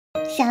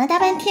想了大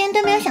半天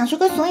都没有想出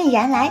个所以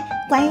然来。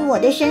关于我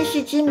的身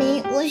世之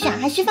谜，我想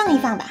还是放一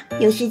放吧。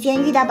有时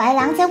间遇到白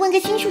狼再问个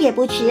清楚也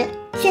不迟。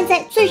现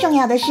在最重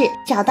要的是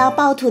找到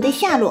暴徒的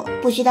下落，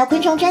不知道昆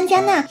虫专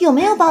家那有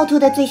没有暴徒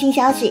的最新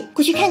消息？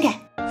过去看看。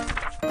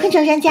昆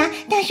虫专家，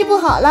大事不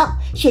好了！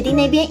雪地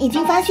那边已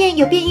经发现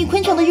有变异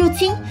昆虫的入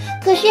侵，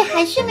可是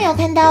还是没有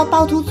看到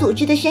暴徒组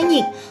织的身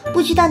影，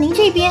不知道您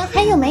这边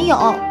还有没有？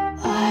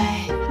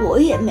唉，我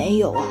也没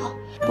有啊。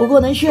不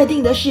过能确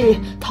定的是，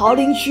桃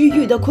林区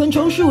域的昆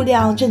虫数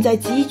量正在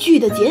急剧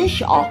的减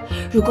少。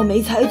如果没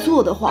猜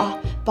错的话，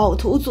暴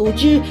徒组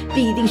织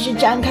必定是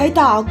展开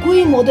大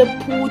规模的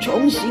扑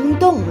虫行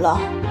动了。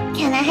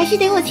看来还是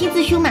得我亲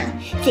自出马，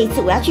这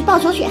次我要去报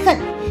仇雪恨。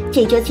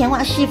这周前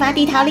往事发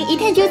地桃林一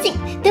探究竟，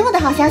等我的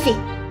好消息。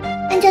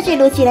按照这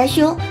逻辑来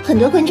说，很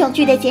多昆虫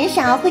剧烈减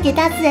少会给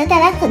大自然带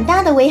来很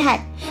大的危害，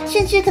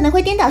甚至可能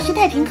会颠倒生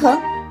态平衡。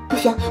不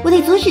行，我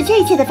得阻止这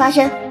一切的发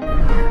生。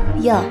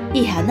哟，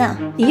一涵啊，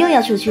你又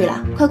要出去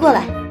了，快过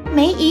来。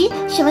梅姨，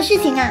什么事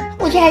情啊？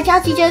我这还着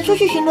急着出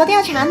去巡逻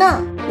调查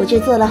呢。我这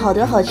做了好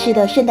多好吃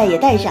的，顺带也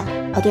带上。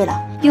哦，对了，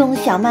用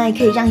小麦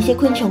可以让一些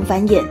昆虫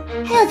繁衍。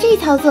还有这一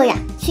操作呀？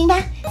行吧，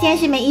既然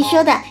是梅姨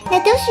说的，那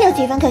都是有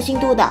几分可信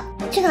度的。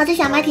正好这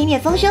小麦田点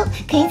丰收，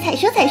可以采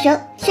收。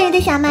剩余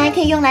的小麦可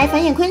以用来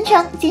繁衍昆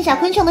虫，减少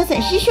昆虫的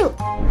损失数。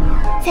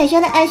采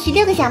收了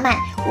26个小麦，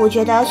我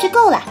觉得是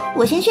够了。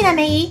我先去了，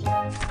梅姨。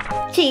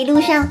这一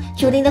路上，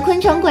竹林的昆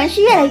虫果然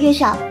是越来越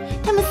少，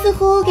它们似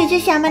乎给这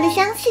小麦的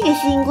香气给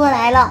吸引过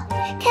来了。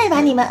看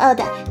把你们饿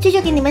的，这就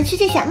给你们吃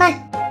这小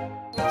麦。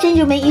正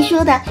如梅姨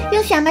说的，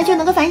用小麦就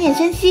能够繁衍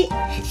生息，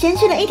生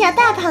出了一条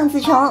大胖子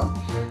虫。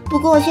不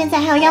过我现在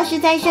还有要事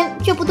在身，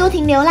就不多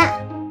停留啦。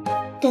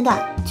等等，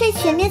这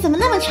前面怎么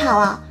那么吵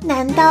啊？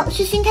难道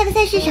是新开的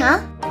菜市场？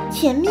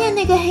前面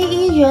那个黑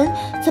衣人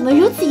怎么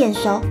如此眼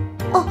熟？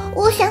哦，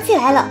我想起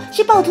来了，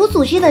是暴徒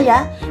组织的人，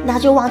拿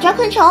着网抓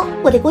昆虫，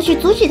我得过去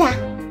阻止他。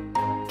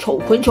臭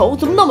昆虫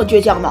怎么那么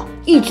倔强呢？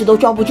一直都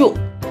抓不住。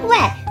喂，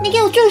你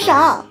给我住手！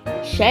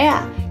谁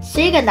啊？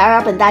谁敢打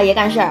扰本大爷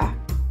干事儿？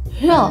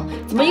哟，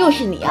怎么又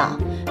是你啊？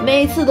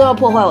每次都要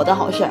破坏我的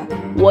好事儿，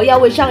我要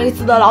为上一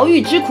次的牢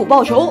狱之苦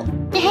报仇。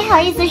你还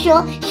好意思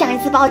说上一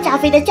次把我炸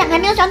飞的酱还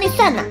没有找你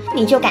算呢，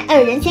你就敢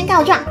2人先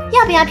告状，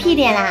要不要屁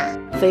脸啦？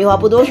废话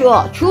不多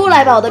说，出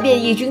来吧，我的变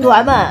异军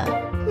团们！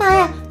妈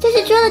呀，这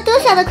是捉了多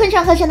少的昆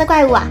虫合成的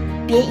怪物啊！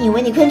别以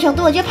为你昆虫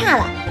多我就怕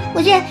了，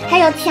我这还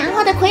有强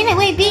化的傀儡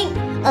卫兵。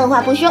二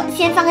话不说，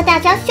先放个大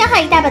招消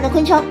耗一大半的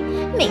昆虫，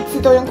每次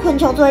都用昆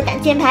虫作为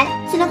挡箭牌，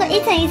只能够一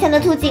层一层的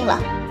突进了。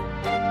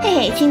嘿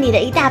嘿，清理了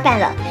一大半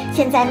了，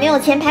现在没有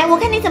前排，我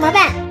看你怎么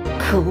办？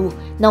可恶，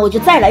那我就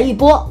再来一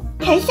波。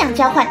还想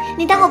召唤？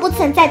你当我不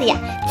存在的呀？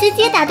直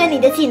接打断你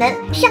的技能，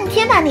上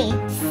天吧你，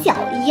小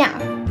样！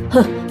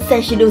哼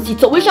，36级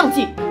走为上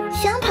计。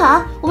想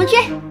跑？我们追！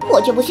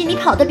我就不信你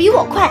跑得比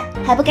我快，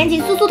还不赶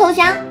紧速速投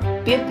降！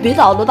别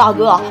打了，大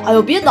哥！哎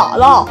呦，别打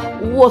了，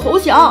我投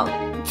降！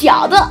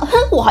假的，哼，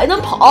我还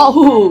能跑！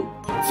呼呼，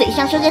嘴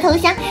上说着投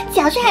降，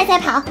脚是还在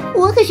跑。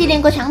我可是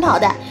练过长跑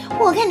的，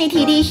我看你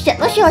体力什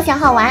么时候消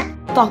耗完？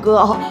大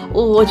哥，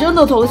我真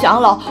的投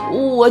降了，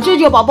我这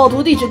就把暴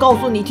徒地址告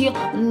诉你听，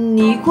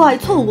你快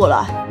凑过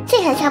来。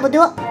这还差不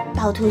多。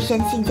暴徒生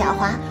性狡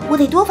猾，我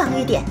得多防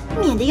御点，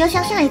免得又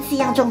像上一次一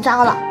样中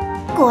招了。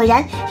果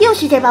然又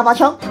是这抱抱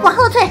虫，往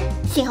后退。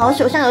幸好我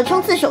手上有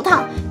冲刺手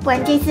套，不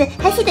然这次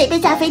还是得被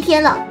炸飞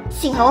天了。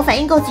幸好我反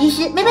应够及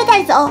时，没被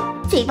带走。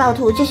这暴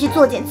徒这是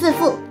作茧自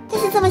缚，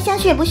但是这么下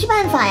去也不是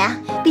办法呀，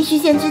必须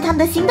限制他们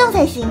的行动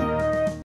才行。